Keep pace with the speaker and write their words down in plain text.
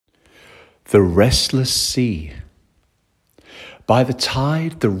The Restless Sea. By the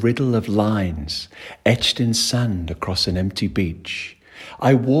tide, the riddle of lines etched in sand across an empty beach.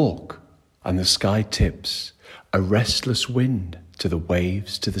 I walk, and the sky tips, a restless wind to the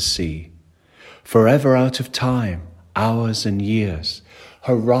waves, to the sea. Forever out of time, hours and years,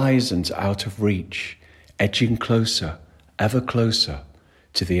 horizons out of reach, edging closer, ever closer,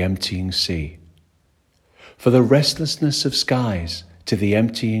 to the emptying sea. For the restlessness of skies, to the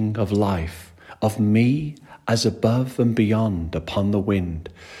emptying of life, of me as above and beyond upon the wind,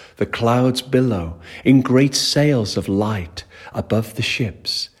 the clouds billow in great sails of light above the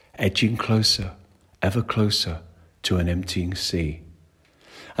ships, edging closer, ever closer to an emptying sea.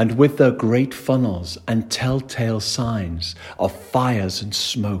 And with their great funnels and telltale signs of fires and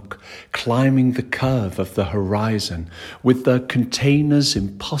smoke, climbing the curve of the horizon, with their containers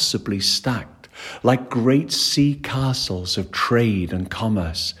impossibly stacked, like great sea castles of trade and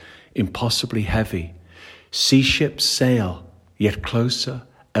commerce, impossibly heavy, sea ships sail, yet closer,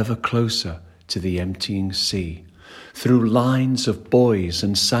 ever closer to the emptying sea, through lines of buoys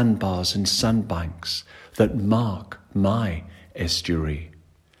and sandbars and sandbanks that mark my estuary.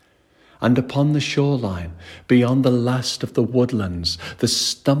 And upon the shoreline, beyond the last of the woodlands, the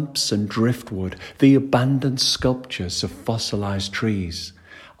stumps and driftwood, the abandoned sculptures of fossilized trees,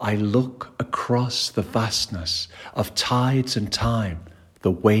 I look across the vastness of tides and time,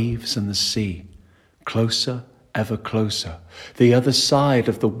 the waves and the sea, closer, ever closer, the other side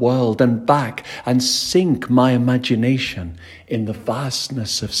of the world and back, and sink my imagination in the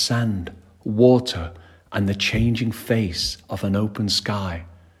vastness of sand, water, and the changing face of an open sky,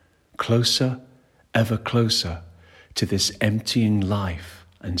 closer, ever closer to this emptying life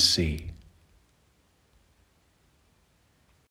and sea.